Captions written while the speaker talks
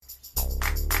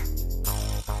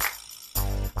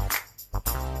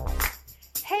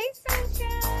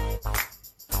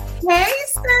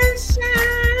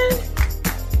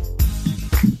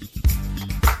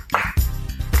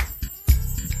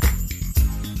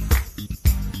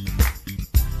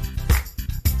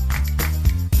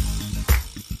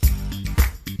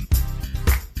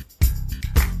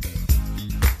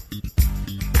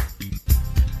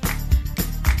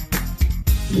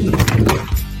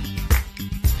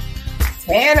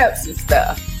Hand up some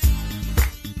stuff.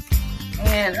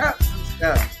 Hand up some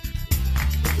stuff.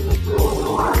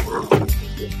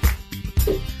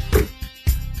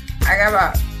 I got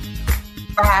about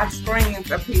 5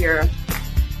 screens up here,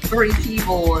 3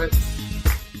 keyboards.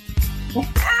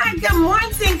 Good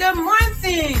morning, good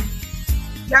morning.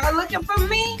 Y'all looking for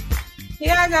me?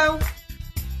 Here I go.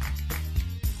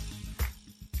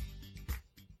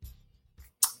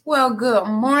 Well, good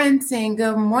morning,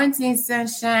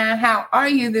 sunshine. How are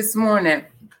you this morning?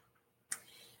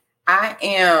 I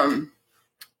am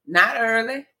not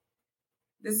early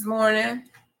this morning.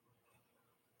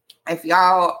 If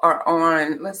y'all are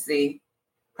on, let's see,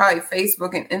 probably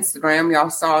Facebook and Instagram,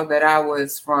 y'all saw that I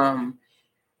was from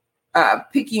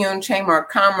Picayune Chamber of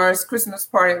Commerce Christmas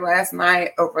party last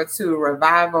night over to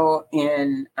Revival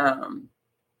in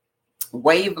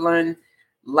Waveland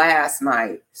last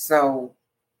night. So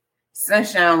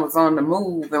sunshine was on the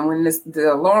move, and when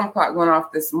the alarm clock went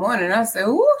off this morning, I said,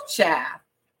 "Ooh, child,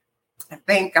 I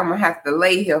think I'm gonna have to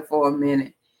lay here for a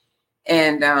minute."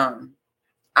 And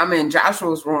I'm in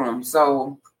Joshua's room,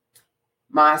 so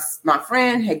my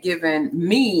friend had given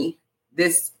me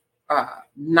this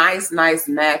nice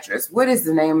mattress. What is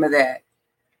the name of that?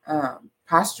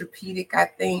 Posturepedic, I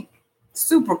think.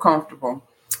 Super comfortable.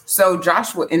 So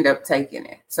Joshua ended up taking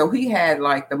it. So he had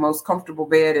like the most comfortable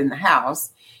bed in the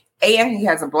house. And he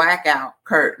has a blackout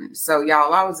curtain. So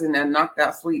y'all, I was in there knocked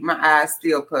out sleep. My eyes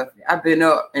still puffy. I've been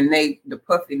up and the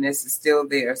puffiness is still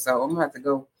there. So I'm gonna have to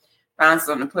go find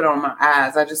something to put on my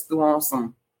eyes. I just threw on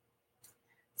some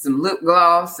lip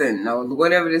gloss and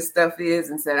whatever this stuff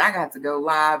is and said, I got to go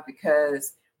live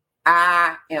because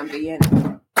I am being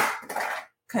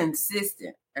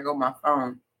consistent. I go my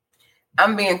phone.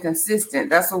 I'm being consistent.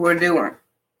 That's what we're doing.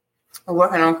 We're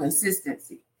working on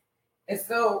consistency. And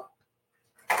so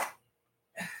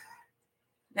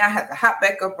now I have to hop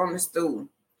back up on the stool.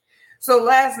 So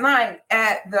last night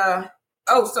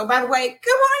so by the way,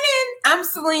 good morning. I'm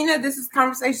Selena. This is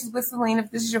Conversations with Selena.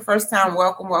 If this is your first time,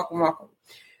 welcome.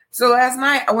 So last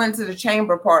night I went to the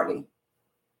chamber party.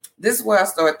 This is where I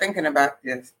started thinking about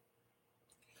this.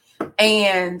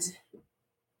 And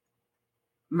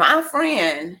my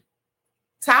friend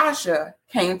Tasha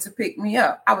came to pick me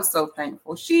up. I was so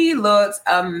thankful. She looks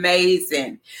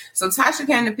amazing. So Tasha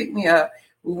came to pick me up.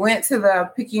 We went to the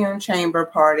Picayune Chamber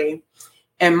party,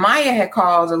 and Maya had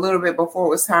called a little bit before it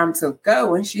was time to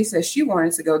go, and she said she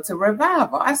wanted to go to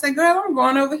Revival. I said, girl, I'm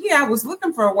going over here. I was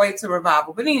looking for a way to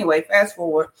Revival. But anyway, fast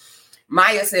forward,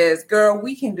 Maya says, girl,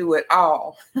 we can do it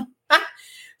all.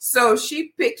 So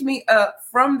she picked me up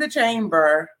from the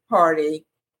chamber party,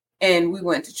 and we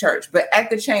went to church. But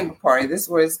at the chamber party, this is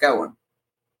where it's going.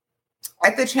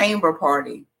 At the chamber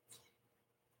party,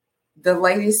 the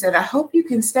lady said, I hope you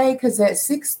can stay because at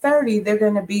 6:30, they're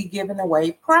going to be giving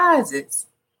away prizes.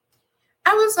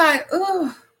 I was like,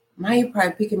 oh, Maya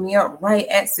probably picking me up right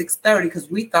at 6:30 because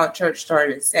we thought church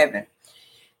started at 7.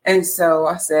 And so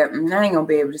I said, I ain't going to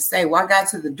be able to stay. Well, I got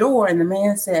to the door and the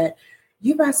man said,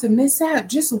 you about to miss out.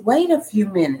 Just wait a few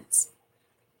minutes.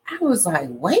 I was like,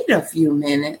 wait a few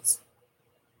minutes.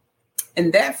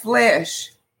 And that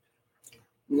flesh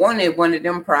wanted one of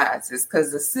them prizes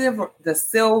because the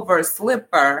silver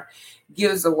slipper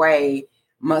gives away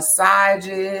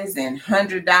massages and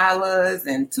 $100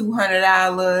 and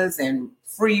 $200 and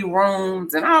free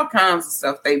rooms and all kinds of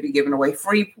stuff they be giving away.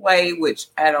 Free play, which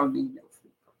I don't need no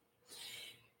free play.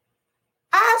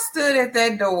 I stood at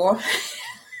that door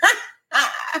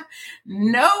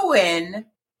knowing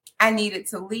I needed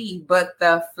to leave, but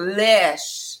the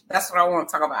flesh, that's what I want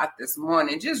to talk about this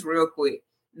morning, just real quick.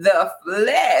 The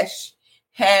flesh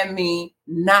had me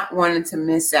not wanting to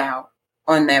miss out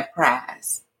on that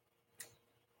prize.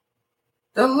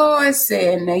 The Lord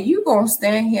said, now you're going to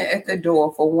stand here at the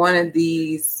door for one of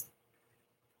these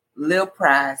little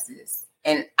prizes,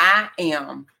 and I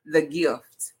am the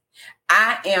gift.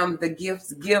 I am the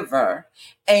gift giver.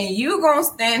 And you're going to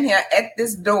stand here at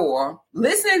this door,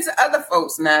 listening to other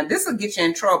folks. Now, this will get you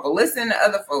in trouble. Listen to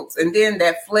other folks. And then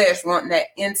that flesh wanting that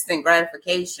instant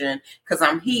gratification because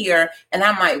I'm here and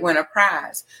I might win a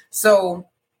prize. So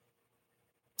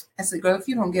I said, girl, if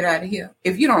you don't get out of here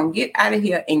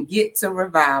and get to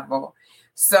Revival.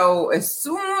 So as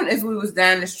soon as we was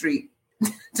down the street,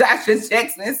 Dr.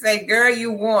 Jackson said, girl,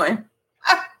 you won.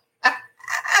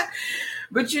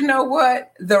 But you know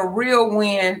what? The real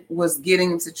win was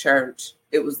getting to church.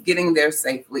 It was getting there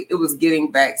safely. It was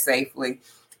getting back safely.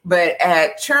 But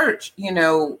at church,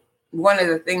 one of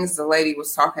the things the lady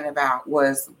was talking about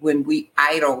was when we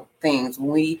idol things, when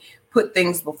we put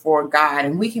things before God,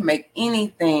 and we can make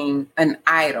anything an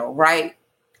idol, right?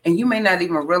 And you may not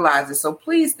even realize it. So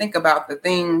please think about the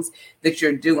things that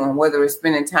you're doing, whether it's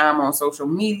spending time on social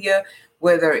media,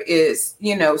 whether it's,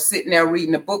 sitting there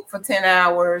reading a book for 10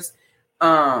 hours,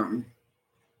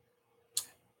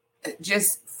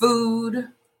 just food,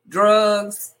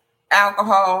 drugs,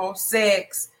 alcohol,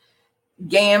 sex,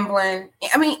 gambling.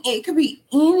 I mean, it could be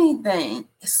anything.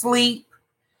 Sleep.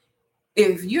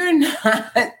 If you're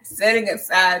not setting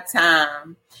aside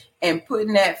time and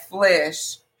putting that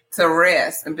flesh to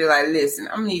rest and be like, listen,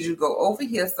 I'm gonna need you to go over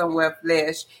here somewhere,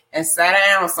 flesh, and sit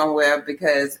down somewhere,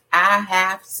 because I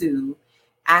have to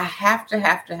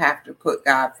put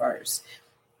God first,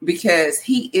 because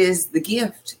he is the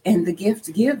gift and the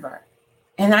gift giver.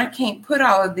 And I can't put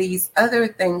all of these other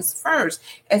things first.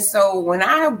 And so when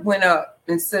I went up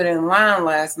and stood in line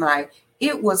last night,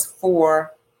 it was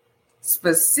for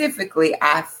specifically,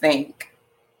 I think,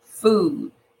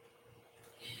 food.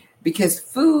 Because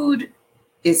food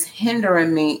is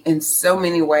hindering me in so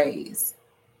many ways.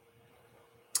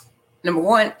 Number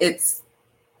one, it's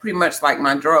pretty much like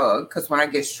my drug, because when I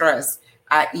get stressed,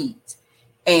 I eat.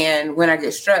 And when I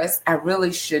get stressed, I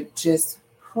really should just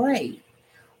pray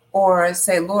or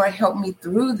say, Lord, help me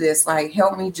through this. Like,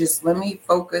 help me, just let me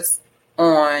focus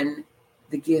on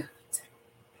the gift.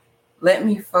 Let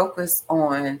me focus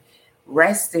on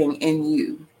resting in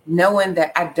you, knowing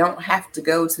that I don't have to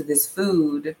go to this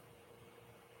food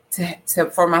to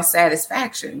for my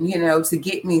satisfaction, to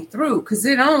get me through, because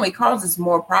it only causes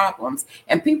more problems.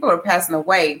 And people are passing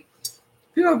away.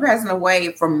 People are passing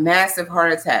away from massive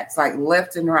heart attacks, like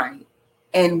left and right.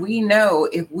 And we know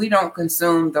if we don't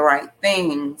consume the right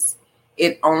things,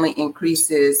 it only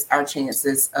increases our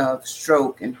chances of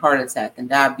stroke and heart attack and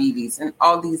diabetes and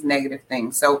all these negative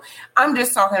things. So I'm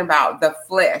just talking about the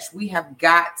flesh. We have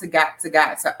got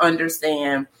to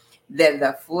understand that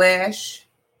the flesh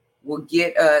will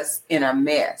get us in a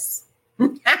mess.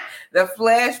 The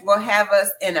flesh will have us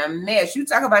in a mess. You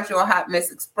talk about your hot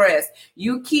mess express.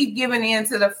 You keep giving in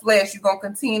to the flesh, you're going to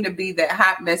continue to be that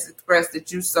hot mess express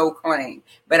that you so claim.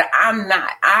 But I'm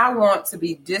not. I want to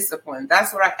be disciplined.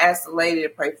 That's what I asked the lady to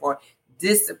pray for.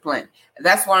 Discipline.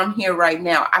 That's why I'm here right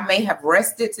now. I may have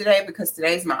rested today because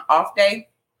today's my off day,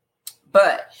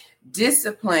 but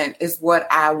discipline is what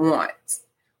I want,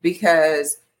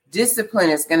 because discipline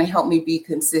is going to help me be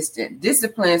consistent.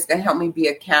 Discipline is going to help me be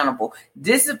accountable.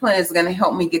 Discipline is going to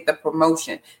help me get the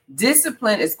promotion.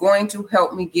 Discipline is going to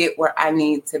help me get where I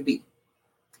need to be.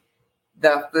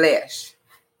 The flesh.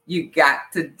 You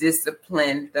got to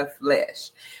discipline the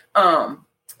flesh. I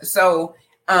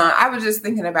was just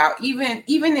thinking about even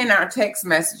in our text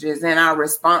messages and our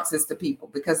responses to people,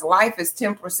 because life is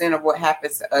 10% of what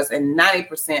happens to us and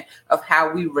 90% of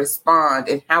how we respond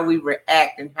and how we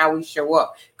react and how we show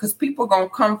up. Because people are going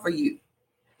to come for you,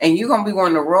 and you're going to be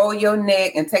wanting to roll your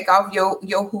neck and take off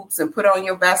your hoops and put on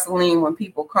your Vaseline when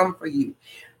people come for you.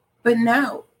 But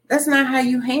no, that's not how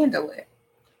you handle it.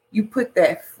 You put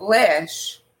that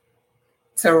flesh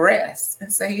to rest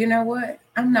and say, you know what?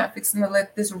 I'm not fixing to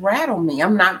let this rattle me.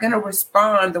 I'm not going to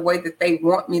respond the way that they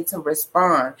want me to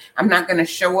respond. I'm not going to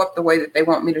show up the way that they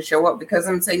want me to show up, because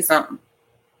I'm going to tell you something.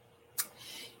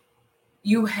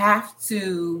 You have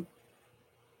to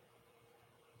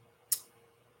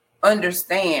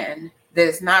understand that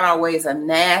it's not always a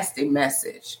nasty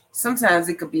message. Sometimes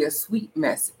it could be a sweet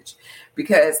message,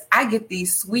 because I get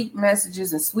these sweet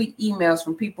messages and sweet emails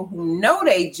from people who know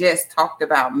they just talked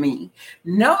about me,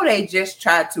 know they just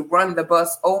tried to run the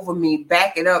bus over me,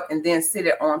 back it up, and then sit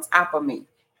it on top of me.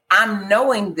 I'm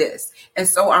knowing this. And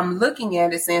so I'm looking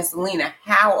at it saying, Selena,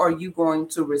 how are you going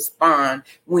to respond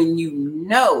when you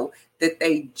know that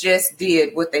they just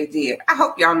did what they did? I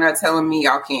hope y'all not telling me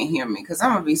y'all can't hear me, because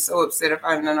I'm going to be so upset if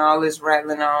I've done all this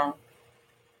rattling on.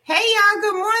 Hey, y'all.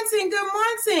 Good morning. Good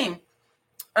morning.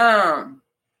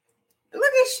 Look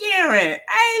at Sharon.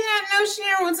 I did not know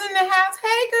Sharon was in the house.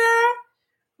 Hey, girl.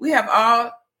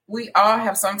 We all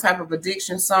have some type of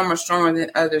addiction. Some are stronger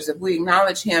than others. If we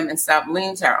acknowledge him and stop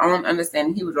leaning to our own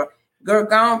understanding, he would go, girl,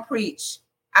 go on, preach.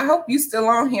 I hope you still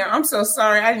on here. I'm so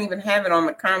sorry. I didn't even have it on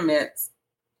the comments.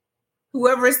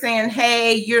 Whoever is saying,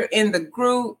 hey, you're in the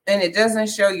group and it doesn't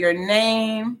show your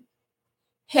name.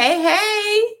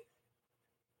 Hey.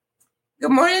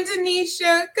 Good morning,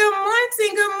 Denisha. Good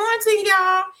morning,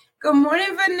 y'all. Good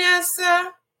morning,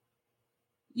 Vanessa.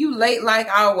 You late like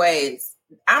always.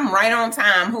 I'm right on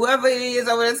time. Whoever it is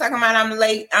over there talking about I'm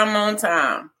late, I'm on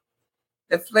time.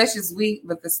 The flesh is weak,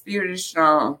 but the spirit is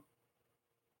strong.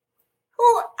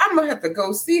 I'm going to have to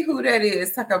go see who that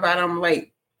is talking about I'm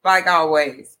late, like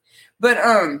always. But,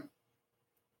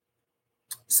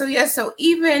 so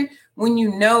even when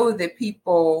you know that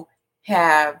people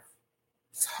have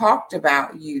talked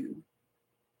about you,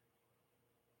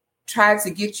 tried to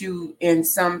get you in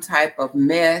some type of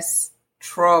mess,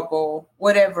 trouble,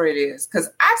 whatever it is. Because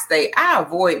I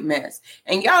avoid mess.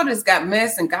 And y'all just got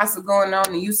mess and gossip going on,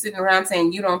 and you sitting around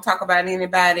saying you don't talk about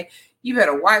anybody. You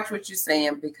better watch what you're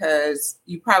saying, because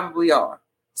you probably are.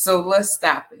 So let's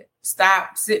stop it.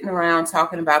 Stop sitting around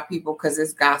talking about people because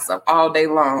it's gossip all day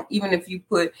long. Even if you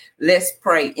put "let's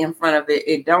pray" in front of it,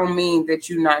 it don't mean that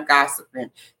you're not gossiping.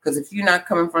 Because if you're not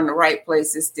coming from the right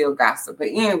place, it's still gossip. But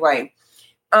anyway,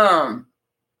 I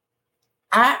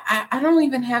don't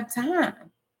even have time.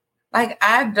 Like,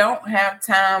 I don't have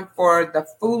time for the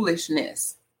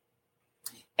foolishness.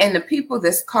 And the people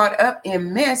that's caught up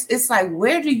in mess, it's like,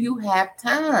 where do you have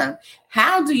time?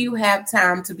 How do you have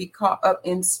time to be caught up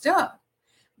in stuff?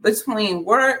 Between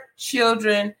work,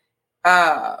 children,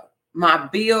 my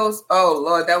bills. Oh,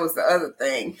 Lord, that was the other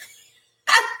thing.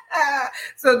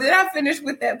 So did I finish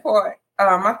with that part?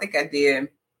 I think I did.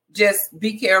 Just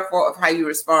be careful of how you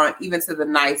respond, even to the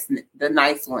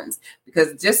nice ones.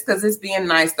 Because just because it's being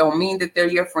nice don't mean that they're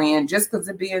your friend. Just because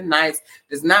it's being nice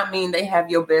does not mean they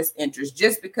have your best interest.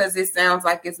 Just because it sounds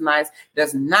like it's nice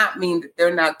does not mean that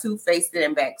they're not two-faced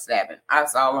and backstabbing.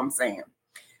 That's all I'm saying.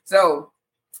 So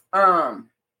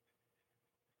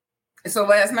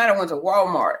last night I went to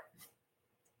Walmart.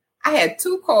 I had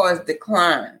 2 cars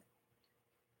decline.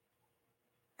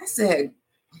 I said,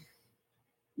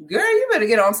 girl, you better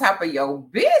get on top of your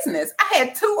business. I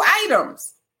had 2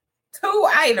 items.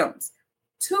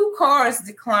 2 cars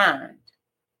declined.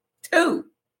 2.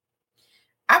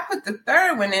 I put the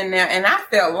 3rd one in there, and I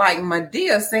felt like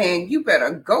Medea saying, you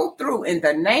better go through in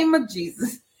the name of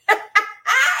Jesus. You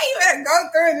better go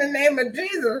through in the name of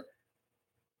Jesus.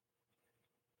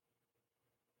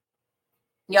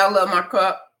 Y'all love my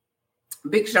cup.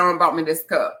 Big Sean bought me this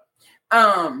cup.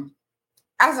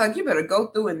 I was like, you better go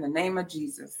through in the name of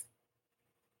Jesus.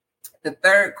 The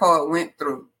 3rd card went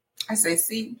through. I say,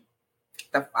 see,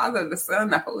 the Father, the Son,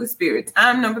 the Holy Spirit.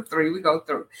 Time number 3, we go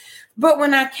through. But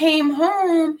when I came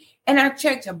home and I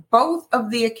checked both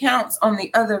of the accounts on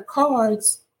the other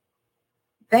cards,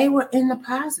 they were in the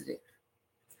positive.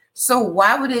 So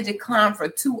why would it decline for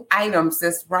 2 items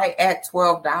that's right at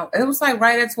 $12? It was like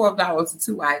right at $12 for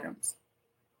 2 items.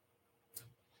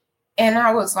 And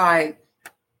I was like,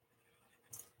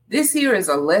 this here is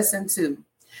a lesson too.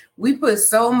 We put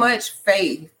so much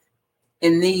faith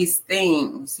in these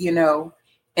things,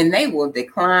 and they will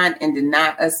decline and deny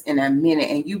us in a minute,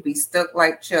 and you be stuck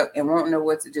like Chuck and won't know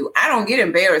what to do. I don't get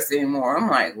embarrassed anymore. I'm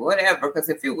like, whatever, because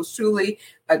if it was truly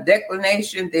a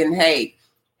declination, then hey,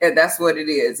 that's what it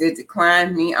is. It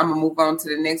declined me. I'm going to move on to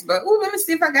the next. But let me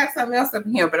see if I got something else up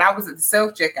here. But I was at the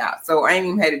self-checkout, so I ain't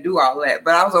even had to do all that.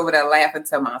 But I was over there laughing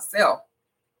to myself.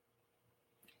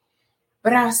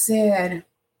 But I said,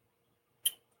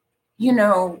 we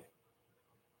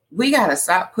got to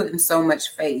stop putting so much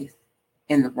faith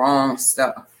in the wrong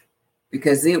stuff,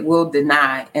 because it will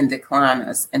deny and decline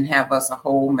us and have us a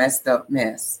whole messed up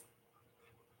mess.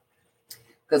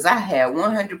 Because I had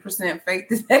 100%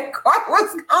 faith that car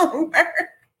was going to work.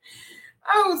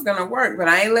 I was going to work, but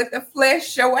I ain't let the flesh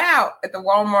show out at the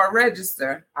Walmart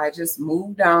register. I just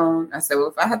moved on. I said, well,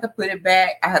 if I have to put it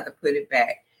back, I have to put it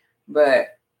back.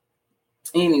 But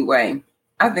anyway,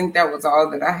 I think that was all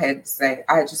that I had to say.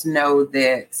 I just know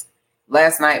that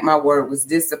last night my word was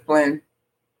discipline,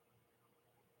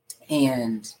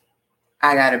 and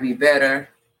I got to be better.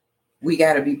 We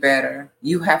got to be better.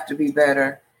 You have to be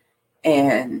better.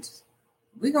 And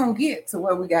we're going to get to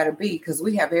where we got to be, because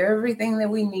we have everything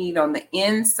that we need on the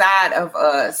inside of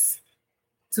us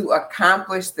to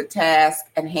accomplish the task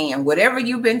at hand. Whatever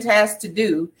you've been tasked to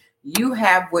do, you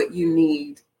have what you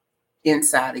need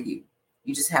inside of you.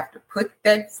 You just have to put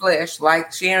that flesh,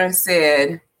 like Sharon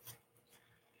said,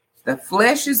 the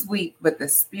flesh is weak, but the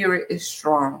spirit is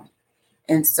strong.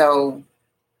 And so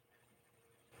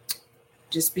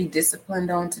just be disciplined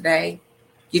on today.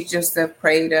 Get yourself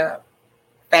prayed up.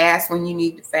 Fast when you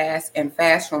need to fast, and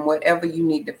fast from whatever you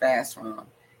need to fast from.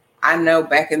 I know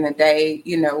back in the day,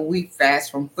 we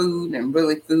fast from food and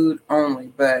really food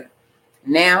only, but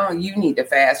now you need to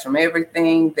fast from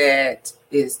everything that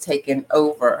is taking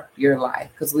over your life,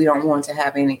 because we don't want to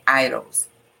have any idols.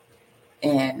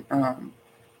 And I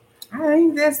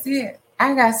think that's it.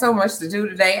 I got so much to do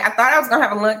today. I thought I was going to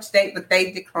have a lunch date, but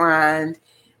they declined.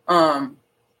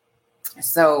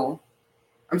 So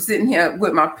I'm sitting here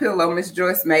with my pillow Miss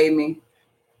Joyce made me.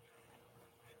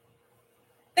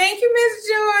 Thank you, Miss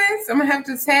Joyce. I'm going to have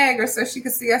to tag her so she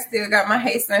can see I still got my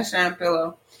Hey Sunshine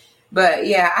pillow. But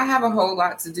yeah, I have a whole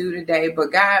lot to do today,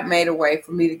 but God made a way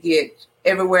for me to get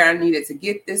everywhere I needed to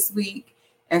get this week.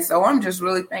 And so I'm just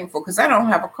really thankful because I don't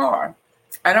have a car.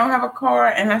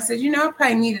 And I said, I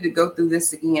probably needed to go through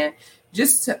this again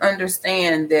just to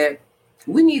understand that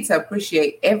we need to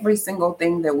appreciate every single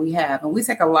thing that we have. And we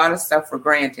take a lot of stuff for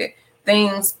granted.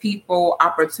 Things, people,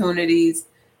 opportunities,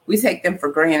 we take them for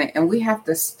granted, and we have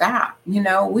to stop.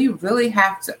 We really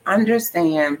have to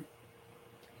understand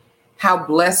how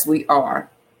blessed we are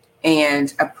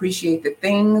and appreciate the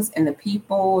things and the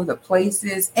people, the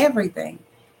places, everything.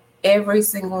 Every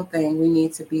single thing we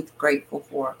need to be grateful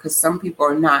for, because some people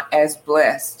are not as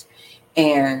blessed.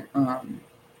 And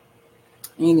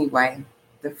anyway,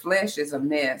 the flesh is a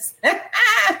mess.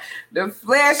 The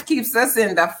flesh keeps us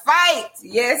in the fight.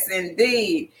 Yes,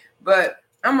 indeed. But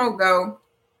I'm going to go.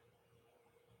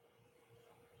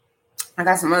 I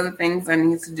got some other things I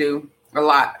need to do. A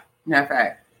lot, matter of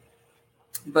fact.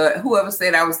 But whoever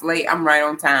said I was late, I'm right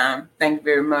on time. Thank you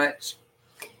very much.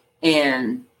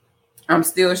 And I'm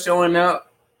still showing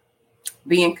up,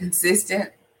 being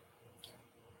consistent,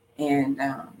 and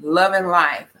loving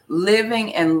life,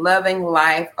 living and loving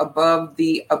life above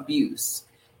the abuse.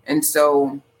 And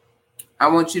so I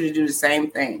want you to do the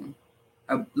same thing.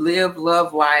 Live,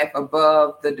 love life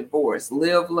above the divorce.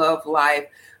 Live, love life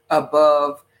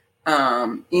above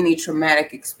any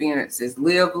traumatic experiences.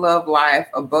 Live, love life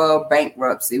above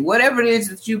bankruptcy. Whatever it is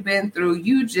that you've been through,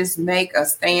 you just make a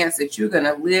stance that you're going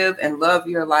to live and love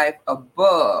your life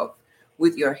above,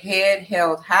 with your head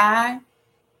held high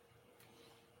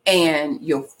and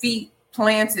your feet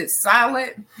planted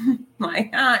solid.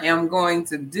 Like, I am going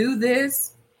to do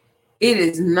this. It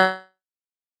is not.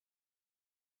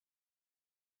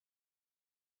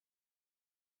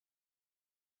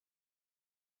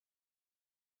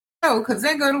 Oh, because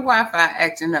they go to Wi-Fi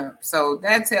acting up. So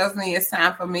that tells me it's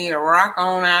time for me to rock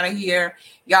on out of here.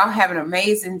 Y'all have an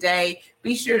amazing day.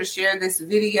 Be sure to share this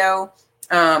video.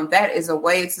 That is a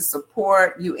way to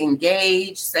support you.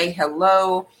 Engage, say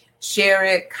hello, share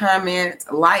it, comment,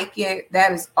 like it.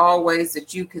 That is all ways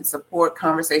that you can support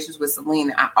Conversations with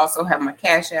Selena. I also have my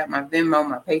Cash App, my Venmo,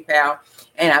 my PayPal,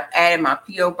 and I've added my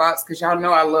P.O. box because y'all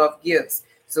know I love gifts.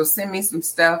 So send me some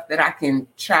stuff that I can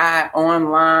try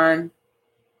online.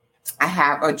 I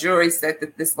have a jewelry set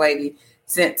that this lady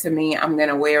sent to me. I'm going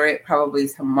to wear it probably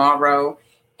tomorrow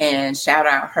and shout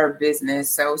out her business.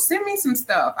 So send me some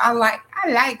stuff. I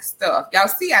like stuff. Y'all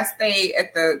see, I stayed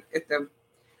at the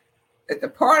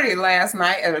party last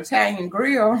night at Italian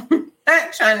Grill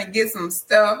trying to get some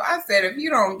stuff. I said, if you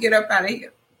don't get up out of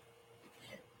here,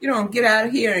 you don't get out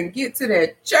of here and get to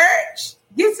that church,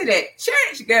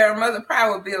 girl, Mother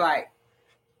probably would be like,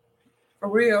 for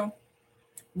real?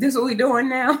 This what we doing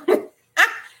now?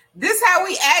 This how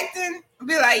we acting?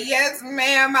 Be like, yes,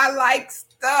 ma'am, I like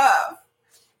stuff.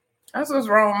 That's what's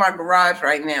wrong with my garage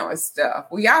right now is stuff.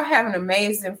 Well, y'all have an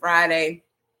amazing Friday.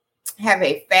 Have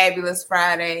a fabulous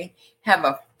Friday. Have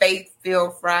a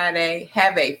faith-filled Friday.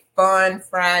 Have a fun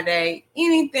Friday.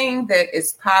 Anything that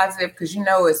is positive, because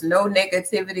it's no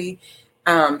negativity.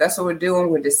 That's what we're doing.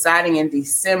 We're deciding in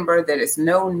December that it's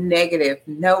no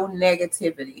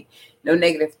negativity, no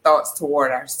negative thoughts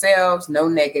toward ourselves, no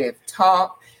negative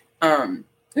talk.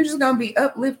 We're just going to be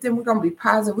uplifting. We're going to be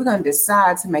positive. We're going to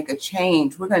decide to make a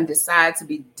change. We're going to decide to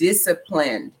be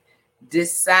disciplined.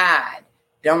 Decide.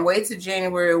 Don't wait till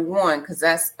January 1 because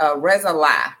that's a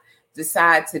resolution.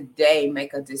 Decide today.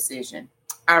 Make a decision.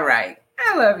 All right.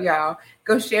 I love y'all.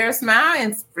 Go share a smile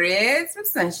and spread some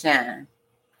sunshine.